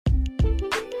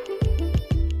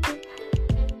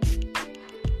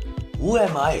Who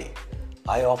am I?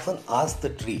 I often ask the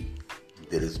tree.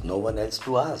 There is no one else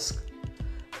to ask.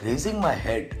 Raising my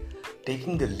head,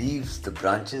 taking the leaves, the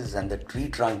branches, and the tree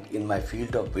trunk in my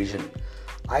field of vision,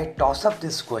 I toss up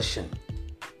this question,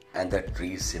 and the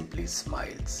tree simply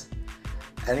smiles.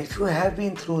 And if you have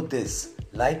been through this,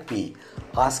 like me,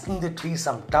 asking the tree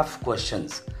some tough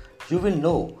questions, you will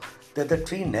know that the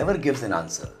tree never gives an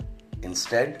answer.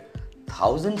 Instead,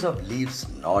 thousands of leaves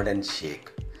nod and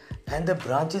shake, and the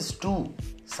branches too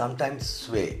sometimes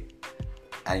sway,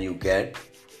 and you get,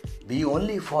 be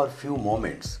only for a few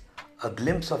moments, a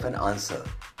glimpse of an answer.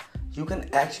 You can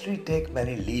actually take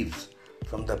many leaves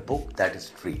from the book that is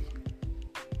tree.